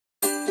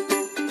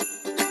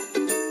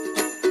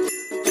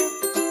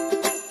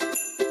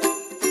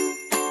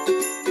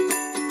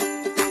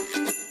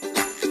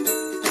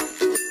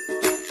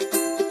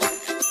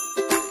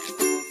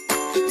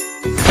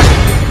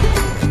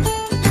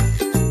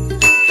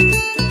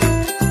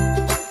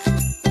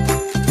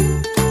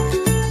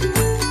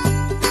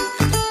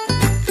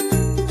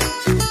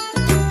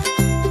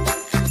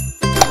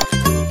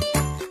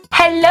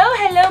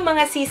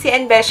Sissy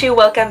and Beshi.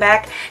 Welcome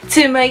back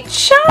to my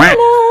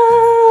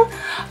channel!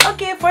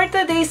 Okay, for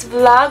today's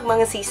vlog,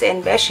 mga Sissy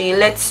and Beshi,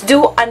 let's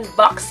do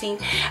unboxing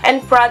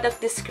and product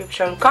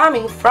description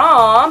coming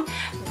from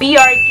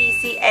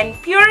BRTC and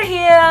Pure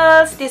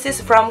Heels. This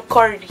is from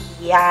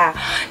Korea.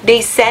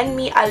 They send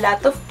me a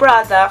lot of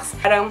products.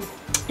 Parang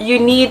you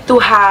need to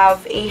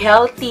have a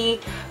healthy,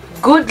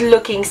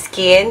 good-looking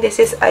skin. This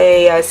is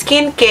a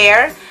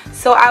skincare.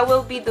 So I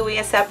will be doing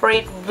a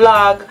separate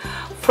vlog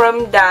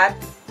from that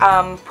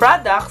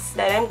products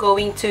that I'm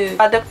going to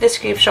product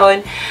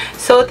description.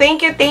 So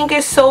thank you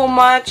so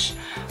much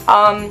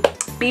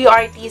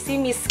BRTC,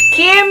 Miss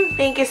Kim,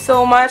 thank you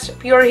so much.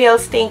 Pure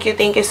Heels, thank you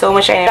so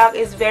much. And the vlog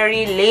is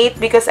very late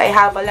because I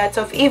have a lot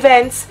of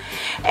events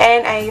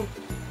and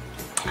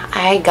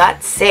I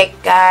got sick,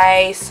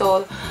 guys.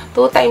 So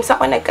 2 times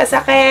ako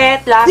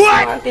nagkasakit. Last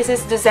month, this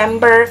is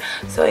December.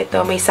 So,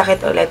 ito, may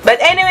sakit ulit.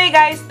 But anyway,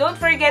 guys, don't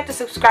forget to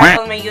subscribe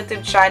on my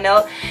YouTube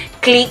channel.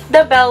 Click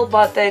the bell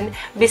button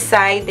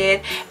beside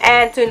it.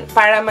 And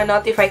para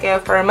ma-notify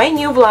kayo for my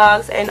new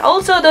vlogs. And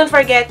also, don't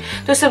forget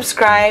to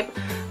subscribe.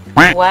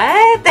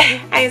 What?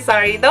 I'm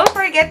sorry. Don't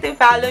forget to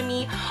follow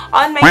me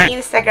on my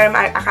Instagram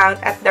account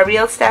at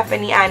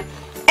 @therealstephanieann.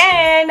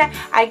 And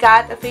I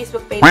got a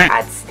Facebook page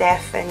at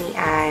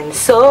stephanieannegala.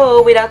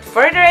 So, without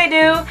further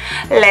ado,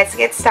 let's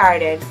get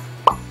started.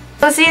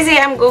 So, Sissy,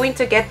 I'm going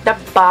to get the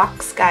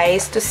box,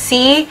 guys, to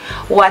see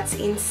what's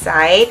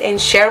inside and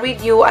share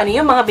with you ano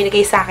yung mga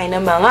binigay sa akin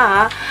ng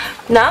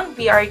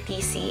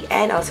BRTC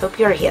and also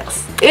Pure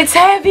Heels. It's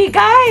heavy,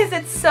 guys!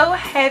 It's so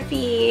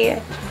heavy!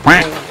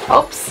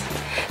 Oops!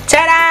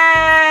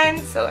 Tcharan!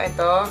 So,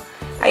 ito.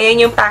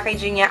 Ayan yung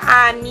packaging niya.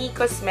 Ami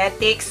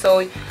Cosmetics.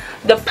 So,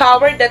 the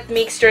power that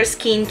makes your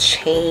skin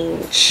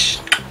change.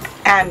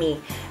 Ami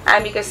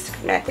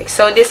Cosmetics.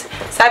 So, this,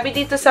 sabi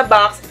dito sa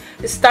box,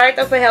 the start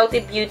of a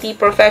healthy beauty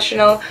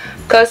professional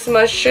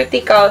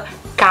cosmeceutical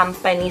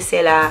company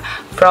sila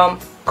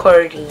from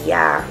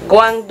Korea.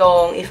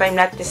 Guangdong, if I'm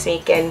not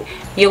mistaken,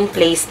 yung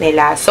place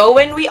nila. So,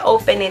 when we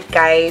open it,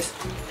 guys,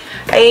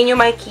 ayun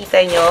yung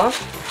makikita nyo.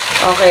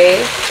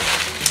 Okay?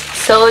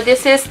 So,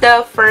 this is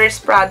the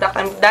first product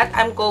that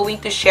I'm going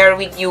to share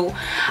with you.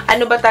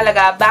 Ano ba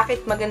talaga?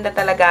 Bakit maganda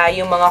talaga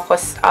yung mga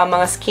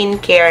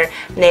skincare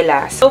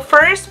nila? So,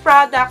 first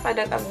product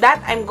that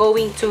I'm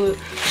going to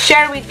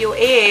share with you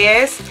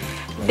is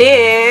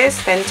this.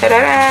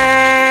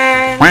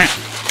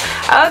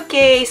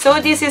 Okay, so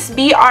this is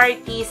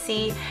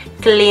BRTC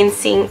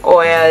Cleansing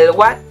Oil.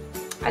 What?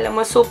 Alam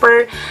mo,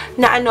 super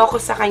naano ko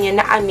sa kanya,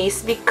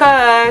 na-amaze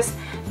because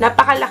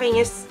napakalaki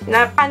niya,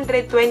 na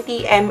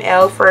 120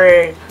 ml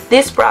for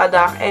this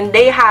product, and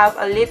they have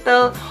a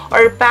little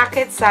or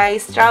packet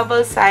size,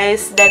 travel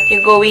size that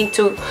you're going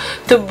to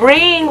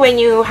bring when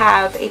you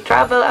have a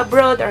travel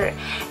abroad or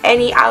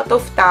any out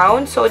of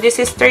town. So this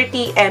is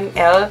 30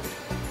 ml.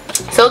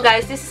 So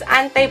guys, this is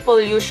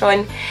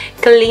anti-pollution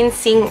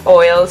cleansing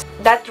oil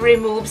that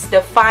removes the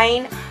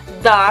fine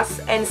dust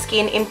and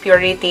skin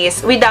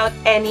impurities without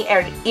any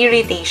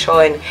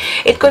irritation.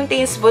 It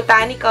contains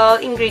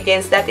botanical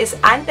ingredients that is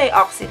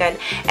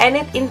antioxidant and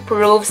it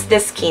improves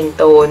the skin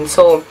tone.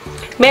 So,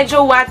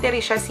 medyo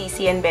watery siya,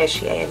 Sissy and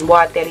Beshi. Ayan,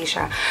 watery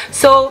siya.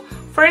 So,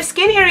 for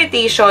skin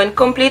irritation,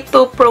 complete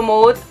to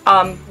promote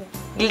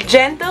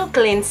gentle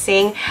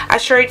cleansing,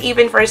 assured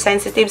even for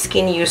sensitive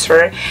skin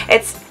user.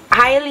 It's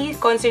highly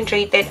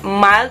concentrated,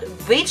 mild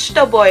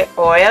vegetable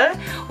oil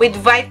with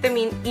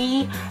vitamin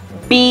E,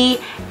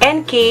 B,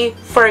 and K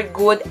for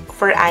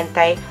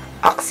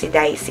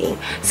anti-oxidizing.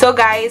 So,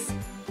 guys,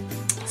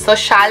 so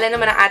shala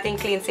naman ang ating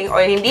cleansing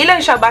oil. Hindi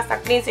lang siya basta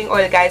cleansing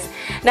oil, guys.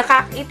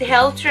 It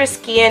helps your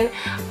skin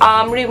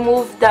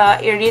remove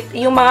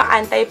yung mga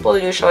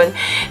anti-pollution.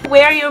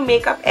 Wear your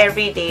makeup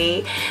every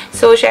day.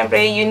 So,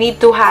 syempre, you need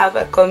to have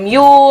a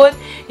commute,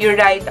 you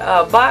ride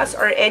a bus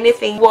or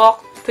anything, walk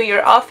to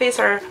your office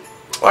or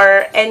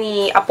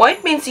any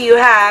appointments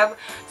you have.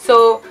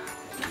 So,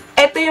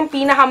 ito yung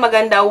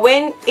pinakamaganda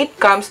when it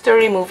comes to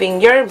removing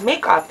your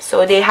makeup.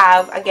 So, they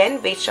have, again,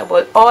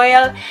 vegetable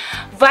oil,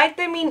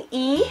 vitamin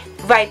E,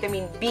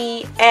 vitamin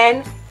B,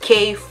 and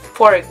K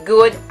for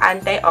good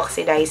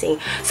anti-oxidizing.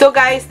 So,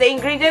 guys, the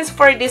ingredients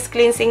for this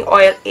cleansing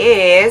oil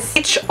is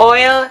peach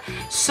oil,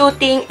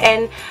 soothing,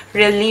 and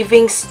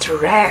relieving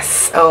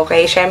stress.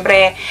 Okay,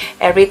 syempre,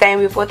 every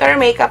time we put our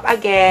makeup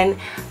again,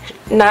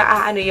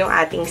 naaano yung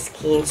ating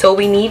skin. So,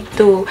 we need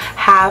to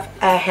have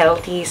a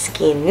healthy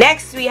skin.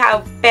 Next, we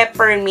have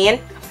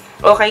peppermint.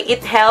 Okay,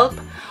 it helps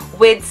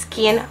with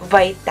skin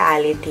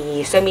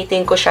vitality. So,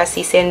 meeting ko siya,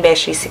 Sissy and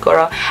Beshi,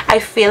 siguro. I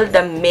feel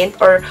the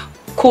mint or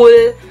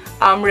cool,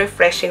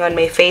 refreshing on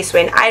my face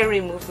when I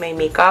remove my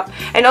makeup.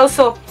 And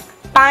also,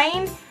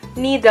 pine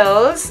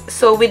needles.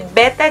 So, with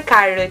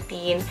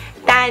beta-carotene,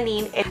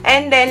 tannin.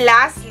 And then,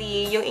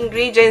 lastly, yung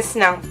ingredients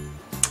ng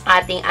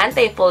ating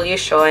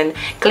anti-pollution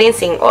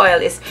cleansing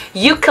oil is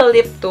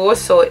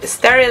eucalyptus, so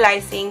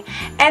sterilizing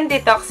and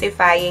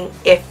detoxifying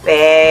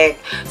effect.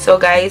 So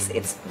guys,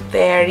 it's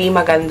very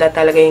maganda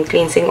talaga yung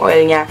cleansing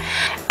oil niya.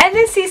 And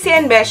then Sissy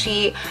and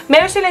Beshi,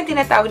 meron silang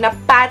tinatawag na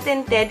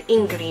patented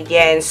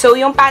ingredients. So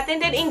yung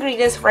patented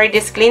ingredients for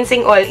this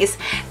cleansing oil is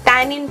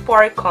tannin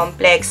pore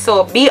complex.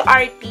 So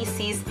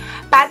BRTC's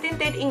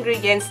patented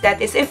ingredients that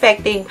is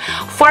effective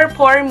for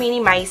pore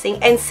minimizing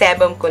and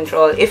sebum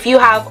control. If you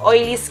have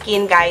oily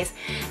skin, guys,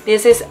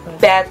 this is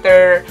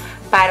better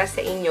para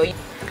sa inyo.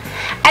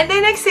 And the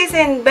next is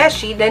in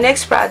Beshi, the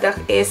next product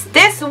is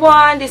this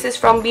one. This is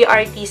from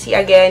BRTC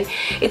again.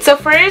 It's a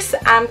first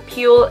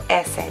ampule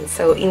essence.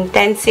 So,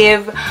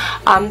 intensive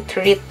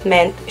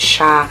treatment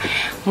siya.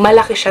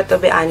 Malaki siya, to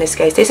be honest,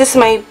 guys. This is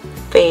my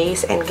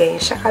face and ganyan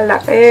siya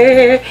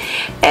kalaki.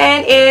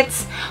 And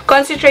it's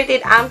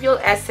concentrated ampule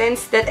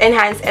essence that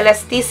enhance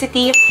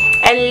elasticity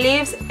and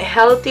leaves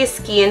healthy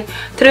skin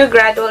through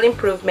gradual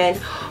improvement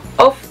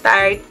of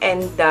tired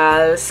and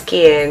dull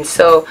skin.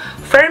 So,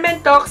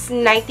 Fermentox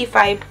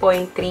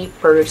 95.3%.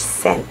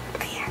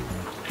 Ayan.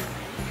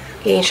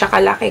 Ganyan siya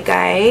kalaki,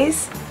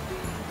 guys.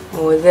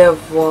 O,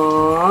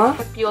 diba?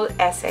 Ampule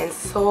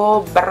essence.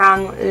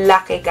 Sobrang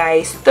laki,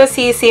 guys. To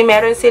Sissy,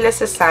 meron sila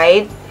sa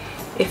side.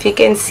 If you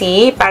can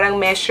see, parang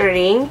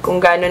measuring kung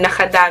gaano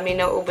nakadami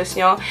na ubos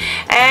nyo.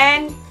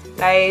 And,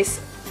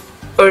 guys,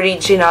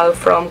 original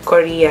from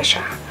Korea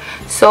siya.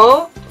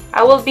 So,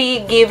 I will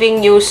be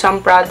giving you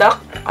some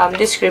product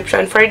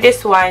description for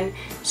this one.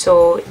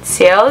 So, it's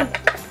sealed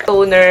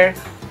toner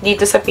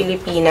dito sa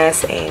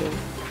Pilipinas and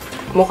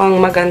mukhang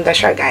maganda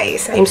siya,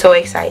 guys. I'm so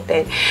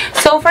excited.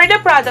 So, for the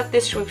product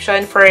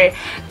description for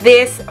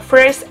this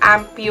first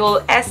ampule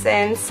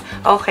essence,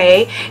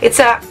 okay,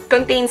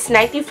 contains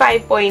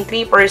 95.3%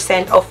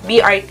 of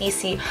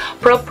BRTC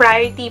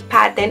proprietary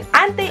patent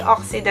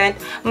antioxidant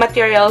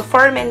material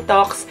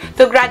Fermentox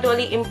to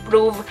gradually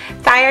improve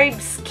tired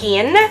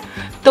skin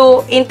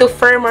into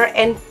firmer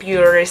and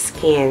purer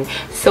skin.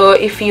 So,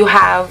 if you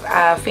have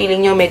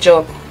feeling nyo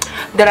medyo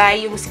dry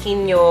yung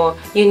skin nyo,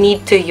 you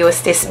need to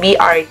use this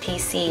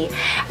BRTC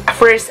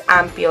first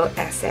ampule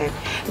essence.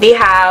 They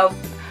have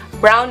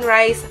brown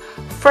rice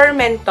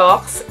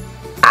Fermentox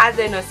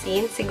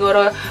adenosine.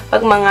 Siguro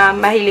pag mga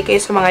mahilig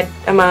kayo sa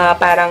mga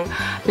parang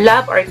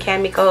lab or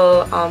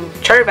chemical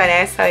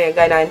churbanes, so yung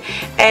ganon.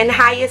 And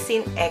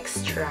hyacinth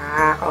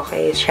extra.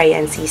 Okay, siya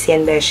yan, Sissy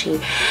and Beshi.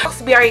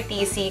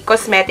 BRTC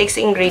cosmetics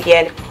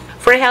ingredient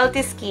for healthy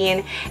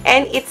skin,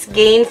 and it's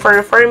gained for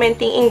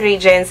fermenting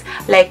ingredients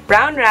like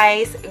brown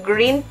rice,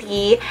 green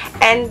tea,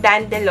 and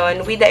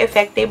dandelion with the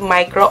effective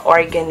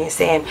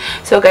microorganism.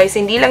 So guys,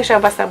 hindi lang siya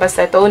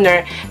basta-basta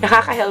toner,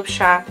 nakaka-help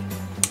siya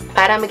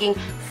para maging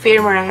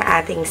firmer ang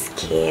ating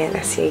skin.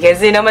 Sige,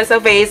 kasi naman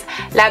sa face,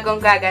 lagong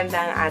gaganda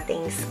ang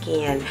ating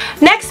skin.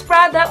 Next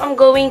product I'm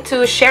going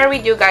to share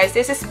with you guys,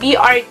 this is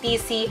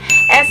BRTC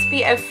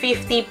SPF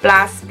 50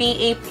 plus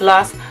PA++++.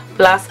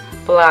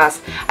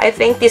 I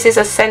think this is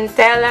a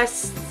Centella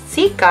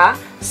Sika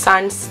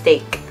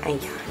Sunstick.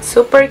 Ayan.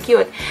 Super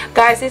cute.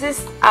 Guys, this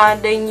is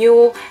the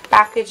new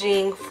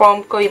packaging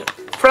from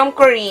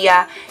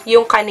Korea,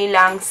 yung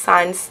kanilang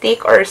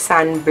Sunstick or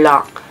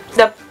Sunblock.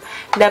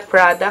 The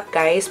product,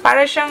 guys,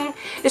 para siyang,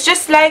 it's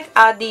just like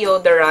a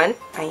deodorant.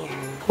 Ayan.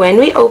 When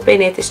we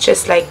open it, it's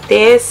just like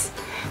this.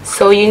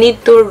 So, you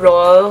need to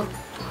roll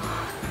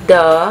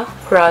the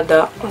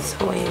product.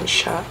 So, ayan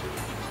siya.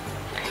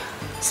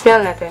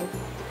 Smell natin.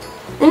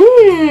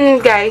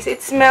 Guys, it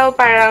smell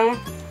parang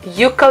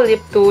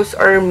eucalyptus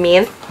or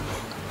mint.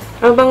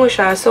 Mabango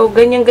siya. So,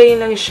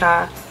 ganyan-ganyan lang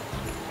siya.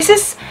 This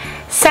is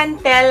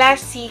Centella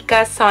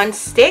Sika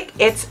Sunstick.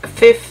 It's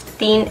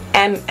 15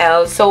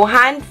 ml. So,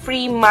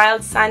 hand-free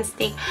mild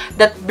sunstick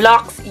that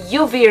blocks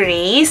UV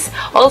rays.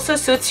 Also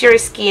suits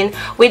your skin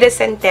with the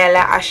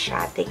Centella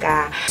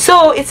asiatica.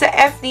 So, it's a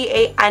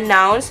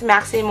FDA-announced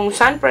maximum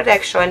sun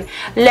protection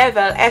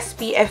level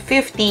SPF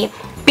 50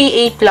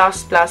 PA++++.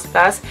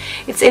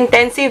 Its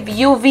intensive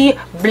UV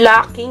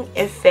blocking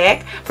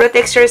effect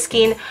protects your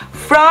skin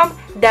from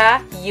the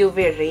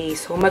UV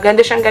rays. So,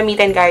 maganda siyang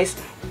gamitin, guys.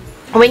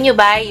 When you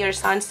buy your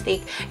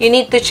sunstick, you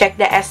need to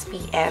check the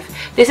SPF.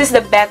 This is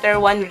the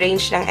better one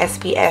range ng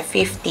SPF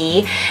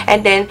 50. And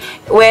then,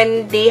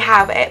 when they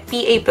have a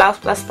PA+++,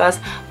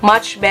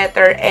 much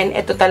better. And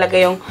ito talaga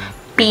yung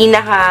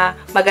pinaka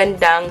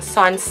magandang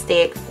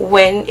sunstick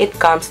when it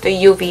comes to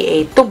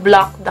UVA to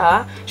block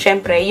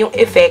syempre, yung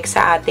effect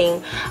sa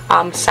ating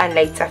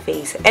sunlight sa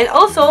face. And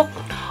also,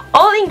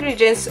 all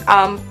ingredients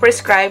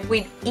prescribed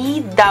with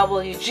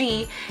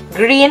EWG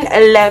green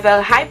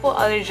level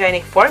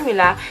hypoallergenic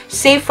formula,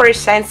 safe for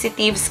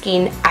sensitive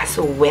skin as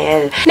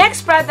well.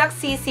 Next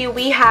product, Sissy,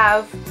 we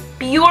have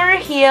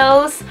Pure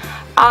Heals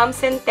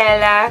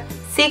Centella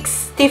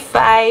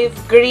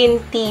 65 green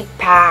tea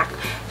pack.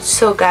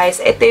 So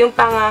guys, ito yung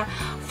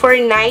for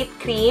night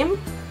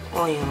cream.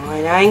 Oh,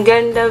 yun. Ang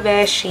ganda,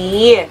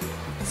 beshi.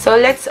 So,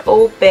 let's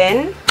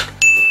open.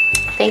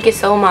 Thank you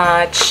so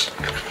much.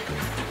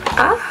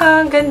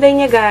 Ang ganda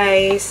niya,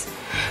 guys.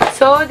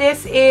 So,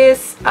 this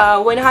is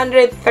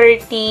 130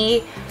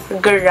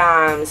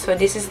 grams. So,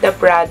 this is the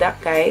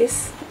product,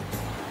 guys.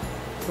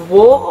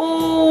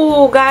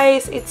 Whoa!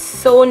 Guys, it's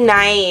so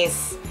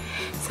nice.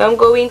 So, I'm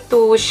going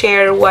to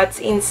share what's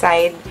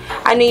inside.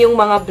 Ano yung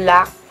mga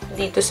black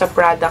dito sa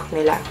product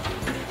nila.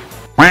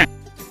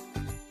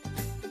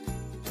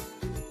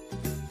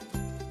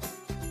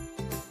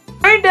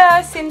 For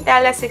the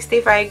Centella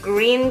 65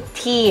 green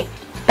tea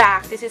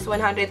pack, this is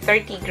 130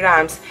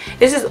 grams.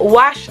 This is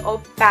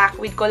wash-off pack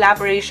with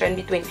collaboration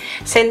between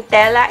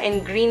Centella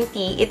and green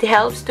tea. It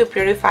helps to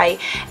purify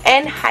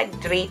and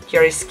hydrate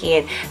your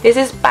skin. This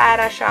is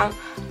para siyang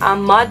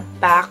mud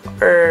pack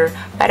or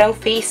parang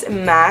face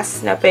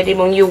mask na pwede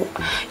mong you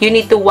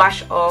need to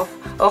wash off.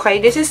 Okay,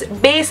 this is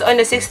based on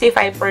a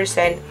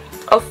 65%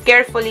 of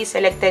carefully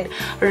selected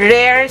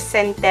rare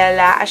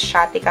Centella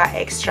asiatica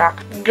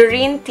extract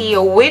green tea,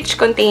 which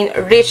contain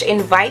rich in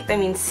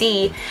vitamin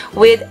C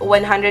with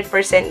 100%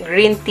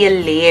 green tea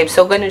leaves.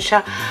 So, ganun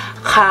siya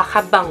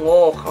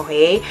kakabango,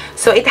 okay?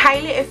 So, it's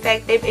highly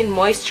effective in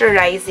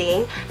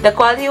moisturizing. The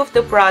quality of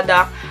the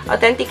product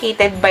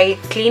authenticated by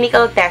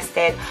clinical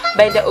tested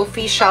by the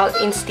official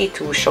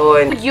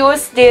institution.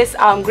 Use this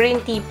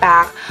green tea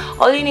pack.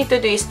 All you need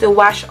to do is to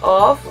wash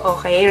off,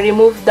 okay?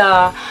 Remove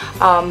the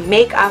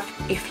makeup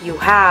if you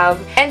have,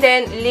 and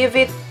then leave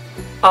it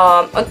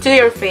onto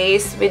your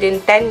face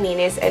within 10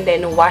 minutes, and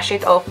then wash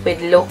it off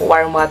with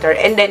lukewarm water,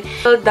 and then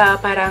the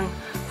parang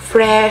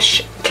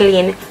fresh,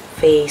 clean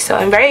face. So,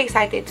 I'm very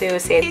excited to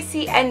use it.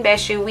 Sissy and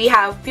Beshi, we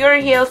have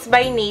Pure Hills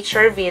by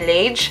Nature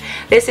Village.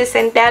 This is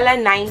Centella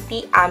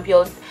 90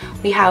 ampule.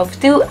 We have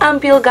 2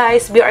 ampule,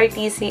 guys,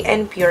 BRTC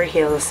and Pure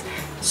Hills.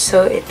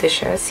 So, ito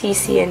siya,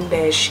 Sissy and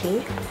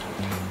Beshi.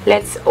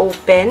 Let's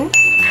open.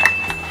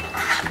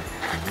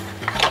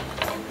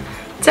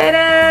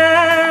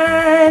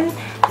 Tadaan!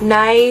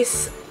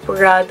 Nice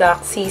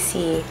product,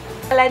 Sissy.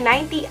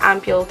 90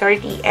 ampule,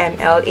 30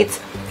 ml. It's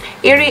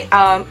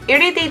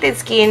irritated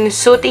skin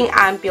soothing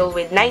ampule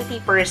with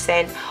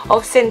 90%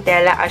 of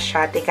Centella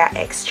asiatica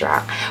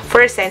extract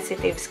for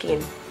sensitive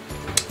skin.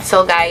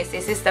 So, guys,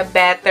 this is the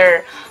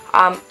better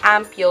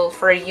ampule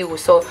for you.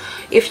 So,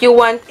 if you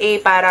want a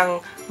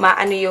parang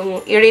maano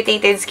yung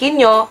irritated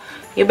skin nyo,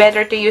 you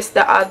better to use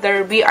the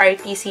other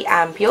BRTC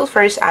ampule,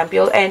 first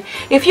ampule. And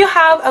if you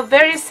have a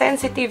very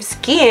sensitive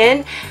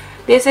skin,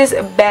 this is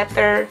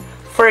better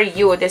for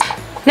you. This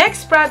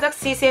next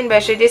product, Sissy and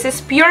Beshi, this is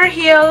Pure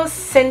Hills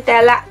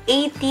Centella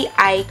 80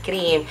 Eye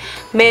Cream.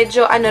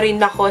 Medyo ano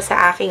rin ako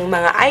sa aking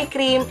mga eye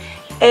cream.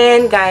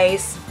 And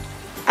guys,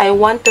 I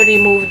want to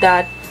remove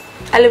that,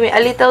 alam mo,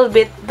 a little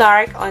bit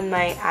dark on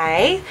my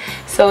eye.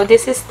 So,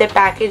 this is the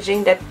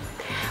packaging that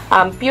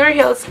Pure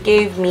Hills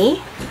gave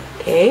me.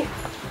 Okay.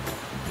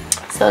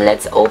 So,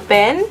 let's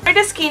open. For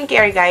the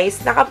skincare,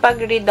 guys,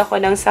 nakapag-read ako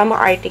ng some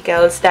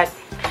articles that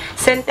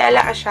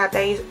Centella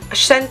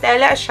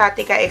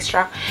asiatica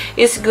extract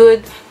is good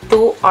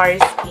to our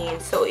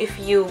skin. So, if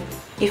you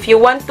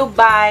want to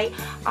buy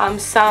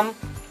some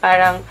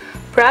parang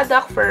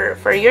product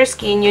for your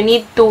skin, you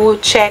need to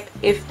check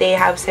if they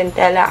have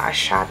Centella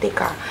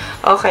asiatica.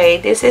 Okay,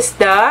 this is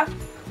the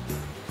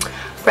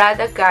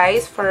product,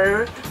 guys,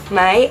 for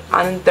my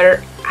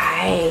under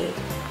eye.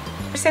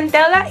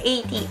 Centella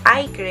 80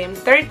 Eye Cream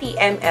 30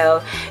 ml.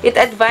 It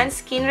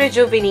advanced skin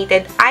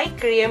rejuvenated eye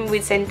cream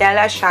with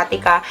Centella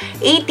asiatica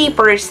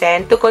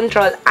 80% to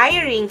control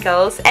eye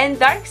wrinkles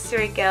and dark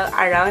circle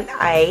around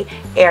eye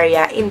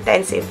area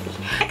intensively.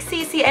 Next,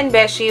 Sissy and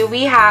Beshi,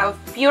 we have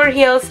Pure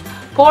Hills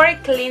Pore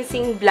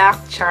Cleansing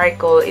Black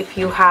Charcoal. If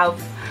you have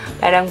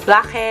parang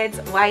blackheads,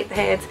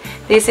 whiteheads,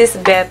 this is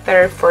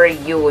better for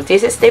you.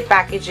 This is the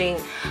packaging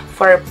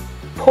for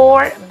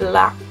Pore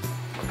Black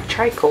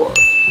Charcoal.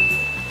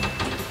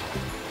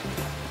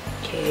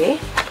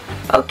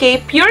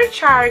 Okay, pure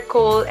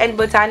charcoal and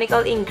botanical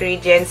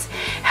ingredients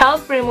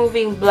help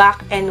removing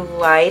black and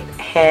white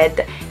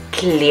head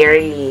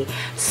clearly.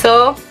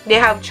 So, they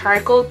have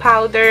charcoal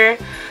powder,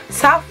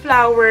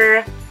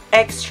 safflower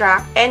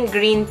extract, and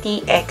green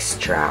tea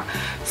extract.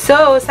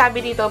 So,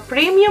 sabi dito,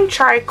 premium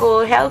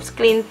charcoal helps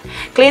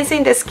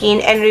cleansing the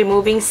skin and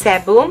removing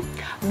sebum,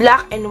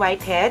 black and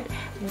white head,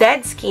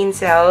 dead skin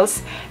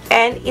cells,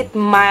 and it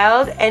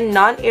mild and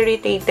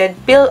non-irritated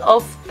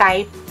peel-off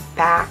type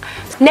pack.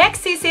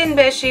 Next, Sissy and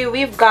Beshi,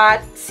 we've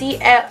got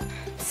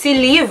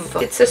Live.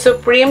 It's a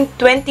Supreme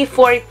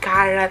 24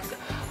 karat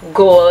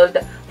gold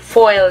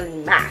foil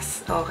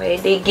mask. Okay,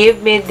 they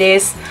give me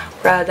this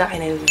product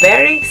and I'm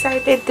very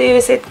excited to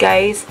use it,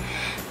 guys.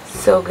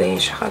 So,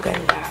 ganyan siya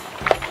kaganda.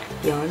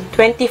 Yun,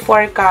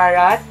 24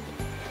 karat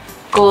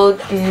gold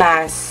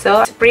mask.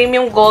 So,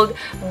 premium gold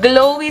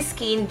glowy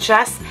skin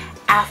just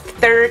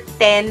after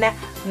 10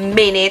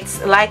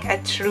 minutes like a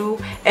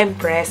true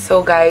empress.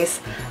 So,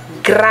 guys,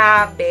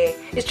 grabe.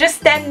 It's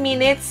just 10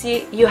 minutes,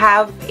 you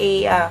have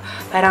a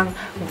parang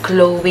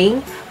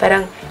glowing,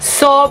 parang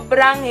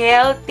sobrang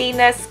healthy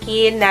na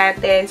skin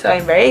natin. So,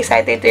 I'm very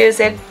excited to use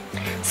it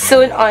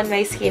soon on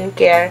my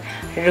skincare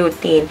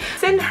routine.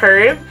 It's an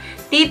herb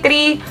tea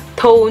tree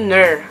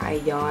toner.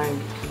 Ayan.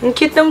 Ang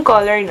cute ng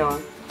color, no?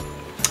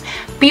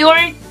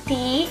 Pure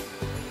Tea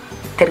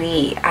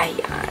Tree.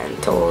 Ayan,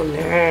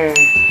 toner.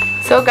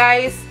 So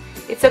guys,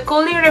 it's a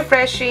coolly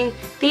refreshing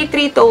tea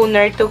tree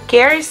toner to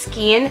care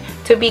skin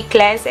to be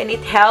cleansed, and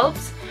it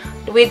helps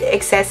with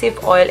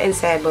excessive oil and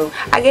sebum.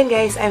 Again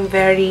guys, I'm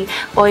very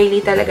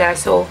oily talaga,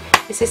 so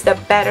this is the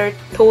better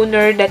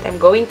toner that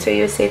I'm going to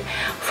use it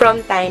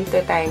from time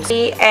to time.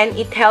 And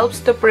it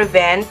helps to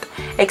prevent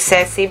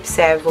excessive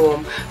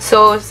sebum.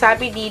 So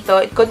sabi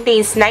dito, it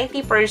contains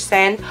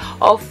 90%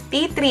 of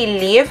tea tree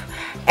leaf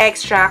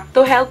extract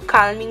to help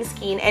calming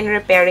skin and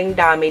repairing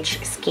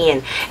damaged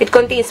skin. It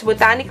contains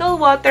botanical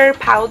water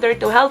powder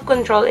to help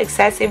control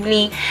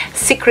excessively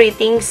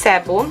secreting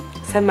sebum.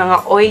 Sa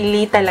mga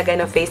oily talaga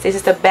na face, this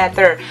is the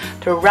better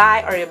to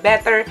try, or you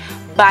better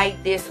buy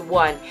this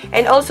one.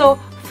 And also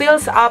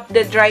fills up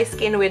the dry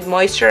skin with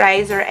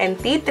moisturizer and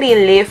tea tree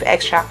leaf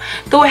extract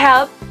to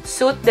help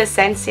soothe the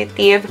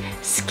sensitive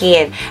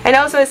skin. And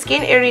also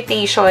skin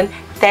irritation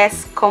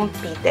test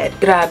completed.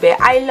 Grabe,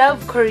 I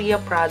love Korea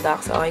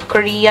products. Okay,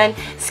 Korean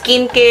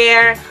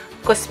skincare,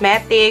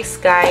 cosmetics,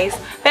 guys.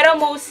 Pero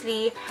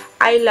mostly,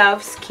 I love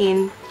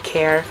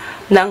skincare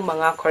ng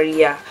mga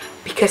Korea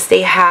because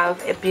they have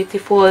a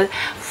beautiful,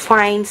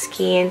 fine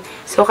skin.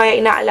 So, kaya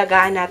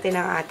inaalagaan natin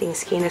ang ating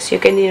skin. As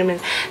you can see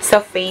naman sa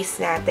face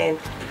natin.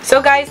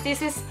 So, guys, this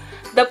is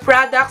the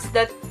products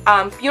that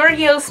Pure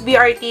Heals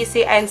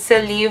BRTC and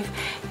Salive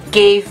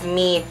gave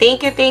me.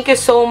 Thank you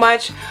so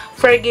much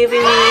for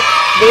giving me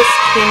this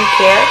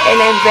skincare, and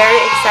I'm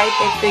very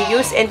excited to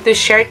use and to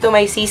share to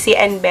my Sissy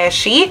and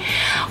Beshi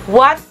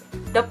what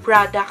the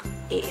product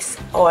is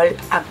all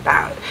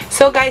about.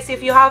 So guys,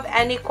 if you have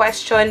any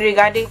question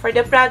regarding for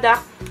the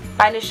product,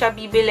 paano siya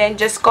bibilin,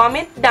 just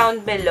comment down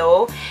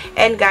below.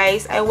 And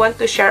guys, I want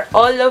to share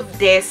all of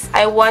this.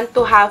 I want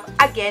to have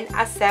again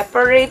a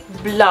separate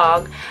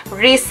vlog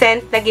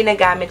recent na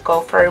ginagamit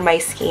ko for my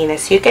skin.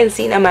 As you can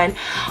see naman,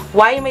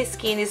 why my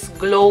skin is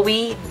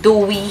glowy,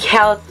 dewy,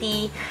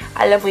 healthy.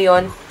 Alam mo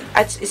yon,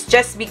 it's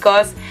just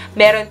because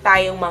meron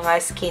tayong mga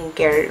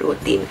skincare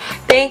routine.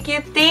 Thank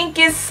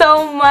you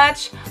so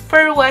much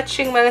for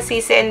watching mga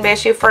Sissy and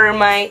Beshi for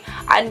my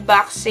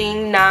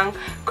unboxing ng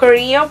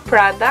Korean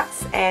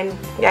products. And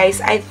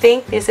guys, I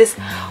think this is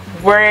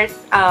worth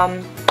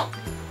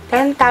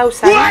 10,000.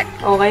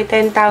 Okay,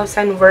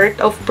 10,000 worth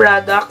of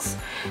products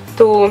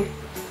to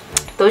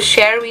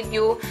share with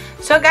you.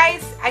 So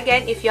guys,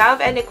 again, if you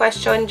have any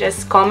question,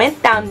 just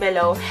comment down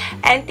below.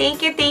 And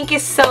thank you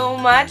so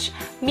much,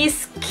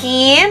 Miss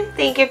Kim.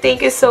 Thank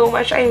you so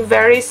much. I'm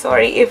very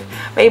sorry if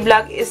my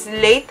vlog is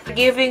late for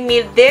giving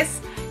me this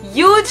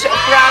huge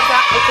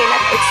product. I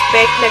cannot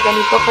expect na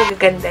ganito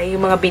kagaganda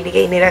yung mga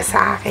binigay nila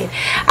sa akin.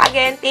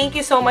 Again, thank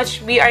you so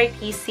much,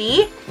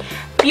 BRTC,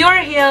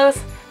 Pure Heals,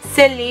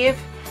 Salive.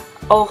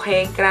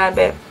 Okay,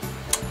 grabe.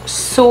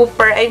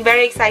 Super. I'm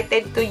very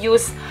excited to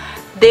use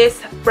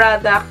this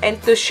product and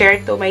to share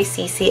to my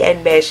Sissy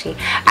and Beshi.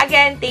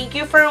 Again, thank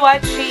you for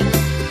watching.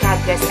 God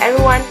bless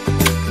everyone.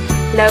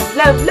 Love,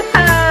 love,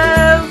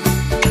 love.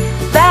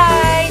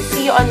 Bye.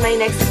 See you on my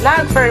next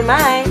vlog for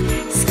my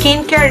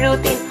skincare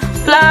routine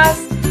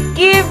plus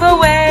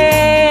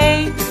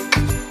giveaway.